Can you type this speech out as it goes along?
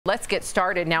let's get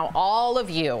started. Now, all of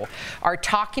you are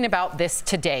talking about this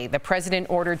today. The president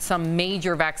ordered some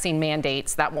major vaccine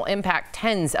mandates that will impact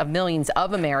tens of millions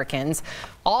of Americans.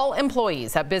 All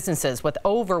employees at businesses with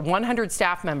over 100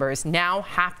 staff members now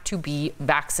have to be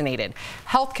vaccinated.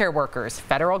 Healthcare workers,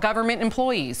 federal government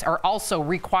employees are also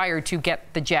required to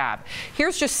get the jab.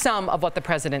 Here's just some of what the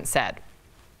president said.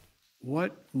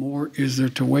 What more is there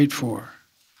to wait for?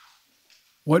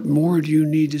 What more do you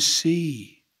need to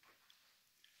see?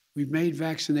 We've made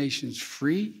vaccinations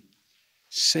free,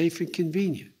 safe, and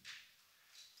convenient.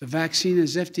 The vaccine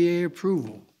has FDA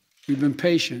approval. We've been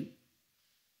patient,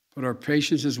 but our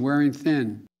patience is wearing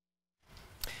thin.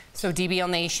 So DBL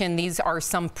Nation, these are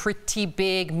some pretty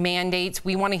big mandates.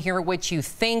 We want to hear what you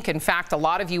think. In fact, a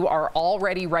lot of you are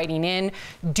already writing in.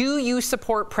 Do you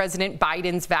support President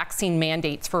Biden's vaccine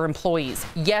mandates for employees?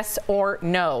 Yes or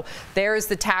no? There's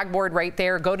the tag board right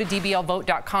there. Go to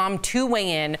dblvote.com to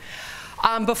weigh in.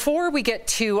 Before we get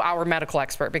to our medical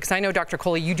expert, because I know, Dr.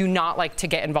 Coley, you do not like to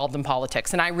get involved in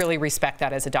politics, and I really respect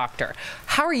that as a doctor.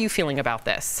 How are you feeling about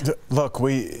this? Look,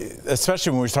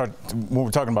 especially when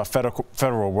we're talking about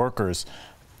federal workers,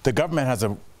 the government has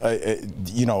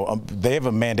they have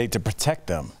a mandate to protect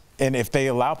them. And if they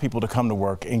allow people to come to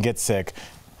work and get sick,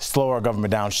 slow our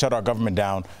government down, shut our government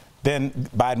down, then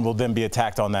Biden will then be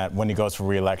attacked on that when he goes for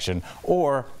re-election.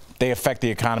 Or they affect the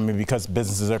economy because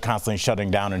businesses are constantly shutting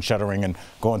down and shuttering and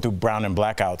going through brown and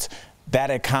blackouts.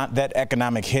 That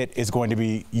economic hit is going to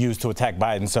be used to attack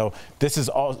Biden. So this is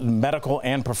all medical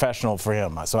and professional for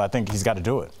him. So I think he's got to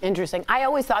do it. Interesting. I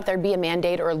always thought there'd be a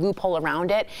mandate or a loophole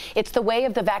around it. It's the way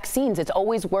of the vaccines. It's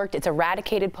always worked. It's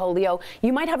eradicated polio.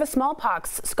 You might have a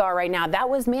smallpox scar right now. That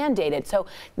was mandated. So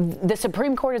the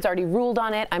Supreme Court has already ruled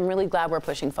on it. I'm really glad we're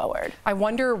pushing forward. I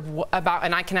wonder about,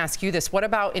 and I can ask you this, what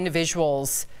about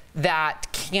individuals that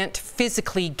can't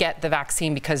physically get the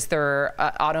vaccine because they're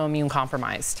autoimmune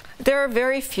compromised? There are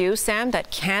very few, Sam, that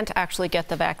can't actually get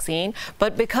the vaccine.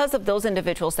 But because of those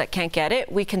individuals that can't get it,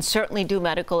 we can certainly do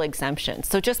medical exemptions.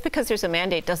 So just because there's a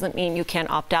mandate doesn't mean you can't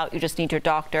opt out. You just need your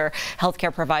doctor,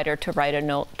 healthcare provider to write a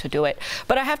note to do it.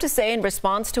 But I have to say, in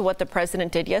response to what the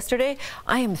president did yesterday,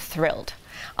 I am thrilled.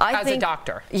 As a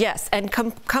doctor? Yes, and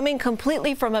coming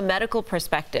completely from a medical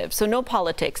perspective, so no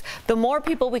politics. The more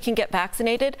people we can get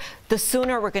vaccinated, the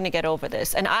sooner we're going to get over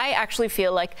this. And I actually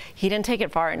feel like he didn't take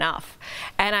it far enough.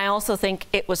 And I also think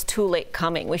it was too late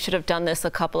coming. We should have done this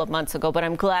a couple of months ago, but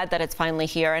I'm glad that it's finally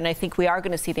here. And I think we are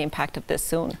going to see the impact of this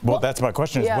soon. Well, that's my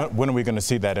question, is when are we going to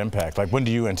see that impact? Like, when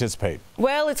do you anticipate?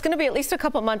 Well, it's going to be at least a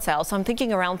couple months out. So I'm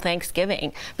thinking around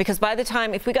Thanksgiving, because by the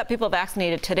time, if we got people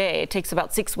vaccinated today, it takes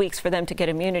about 6 weeks for them to get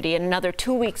immunity and another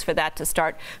 2 weeks for that to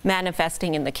start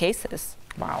manifesting in the cases.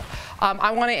 Wow.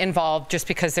 I want to involve, just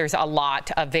because there's a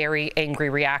lot of very angry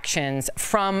reactions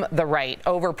from the right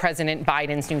over President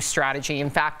Biden's new strategy. In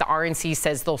fact, the RNC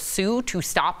says they'll sue to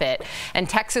stop it. And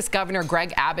Texas Governor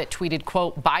Greg Abbott tweeted,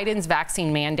 quote, "Biden's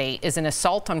vaccine mandate is an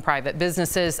assault on private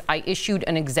businesses. I issued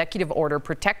an executive order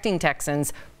protecting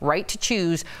Texans' right to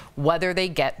choose whether they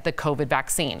get the COVID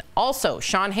vaccine." Also,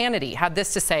 Sean Hannity had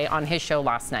this to say on his show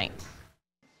last night.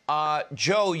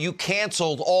 Joe, you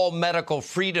canceled all medical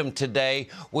freedom today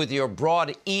with your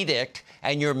broad edict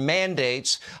and your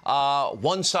mandates,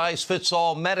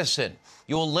 one-size-fits-all medicine.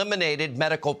 You eliminated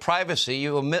medical privacy.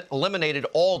 You eliminated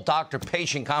all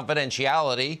doctor-patient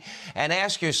confidentiality. And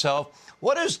ask yourself,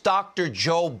 what does Dr.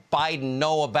 Joe Biden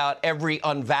know about every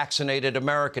unvaccinated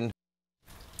American?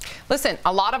 Listen,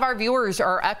 a lot of our viewers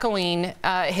are echoing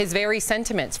his very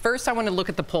sentiments. First, I want to look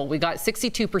at the poll. We got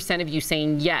 62% of you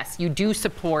saying, yes, you do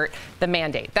support the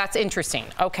mandate. That's interesting.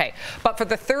 Okay. But for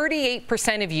the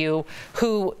 38% of you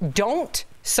who don't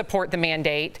support the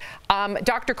mandate,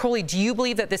 Dr. Coley, do you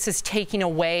believe that this is taking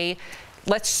away?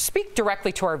 Let's speak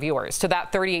directly to our viewers, to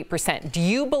that 38%. Do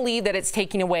you believe that it's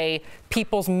taking away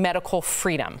people's medical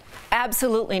freedom?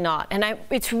 Absolutely not. And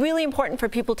it's really important for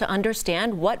people to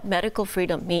understand what medical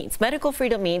freedom means. Medical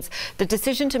freedom means the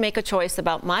decision to make a choice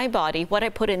about my body, what I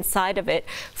put inside of it,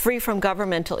 free from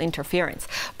governmental interference.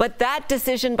 But that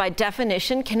decision, by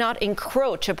definition, cannot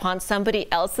encroach upon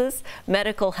somebody else's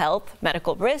medical health,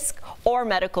 medical risk, or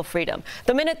medical freedom.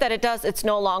 The minute that it does, it's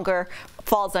no longer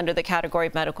falls under the category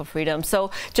of medical freedom. So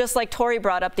just like Tori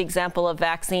brought up the example of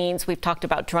vaccines, we've talked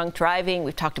about drunk driving,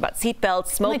 we've talked about seatbelts,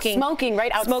 smoking. Like smoking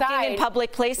right outside. Smoking in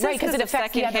public places. Right, because it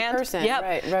affects the other person. Yep.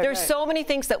 Right, There's so many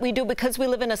things that we do because we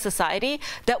live in a society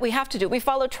that we have to do. We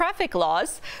follow traffic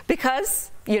laws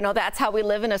because, you know, that's how we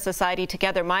live in a society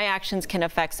together. My actions can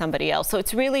affect somebody else. So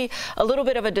it's really a little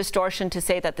bit of a distortion to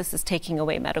say that this is taking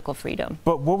away medical freedom.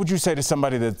 But what would you say to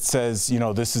somebody that says, you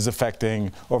know, this is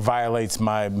affecting or violates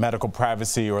my medical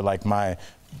privacy or like my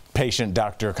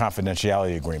patient-doctor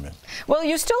confidentiality agreement? Well,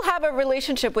 you still have a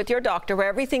relationship with your doctor where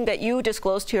everything that you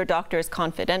disclose to your doctor is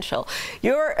confidential.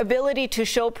 Your ability to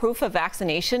show proof of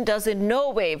vaccination does in no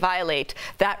way violate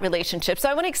that relationship. So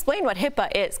I want to explain what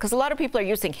HIPAA is, because a lot of people are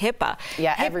using HIPAA.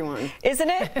 Yeah, everyone. Isn't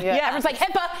it? Yeah. Everyone's like,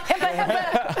 HIPAA, HIPAA,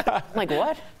 HIPAA. I'm like,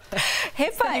 what?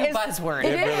 HIPAA is a buzzword.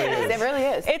 It really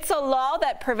is. It's a law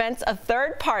that prevents a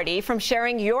third party from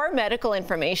sharing your medical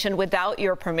information without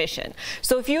your permission.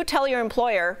 So if you tell your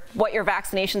employer what your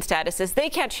vaccination status is, they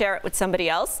can't share it with somebody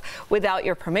else without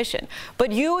your permission.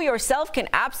 But you yourself can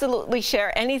absolutely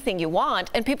share anything you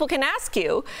want, and people can ask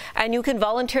you, and you can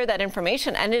volunteer that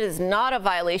information, and it is not a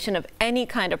violation of any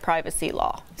kind of privacy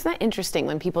law. Isn't that interesting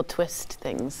when people twist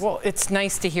things? Well, it's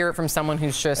nice to hear it from someone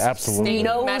who's just Absolutely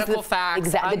stating medical facts.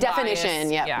 Exactly. The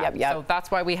definition. Yep. So that's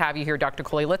why we have you here, Dr.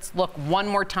 Coley. Let's look one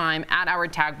more time at our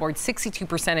tag board.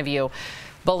 62% of you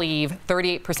believe,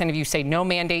 38% of you say no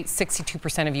mandates,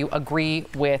 62% of you agree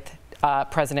with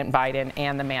President Biden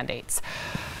and the mandates.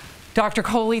 Dr.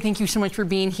 Coley, thank you so much for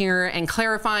being here and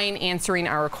clarifying, answering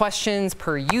our questions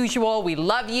per usual. We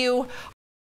love you.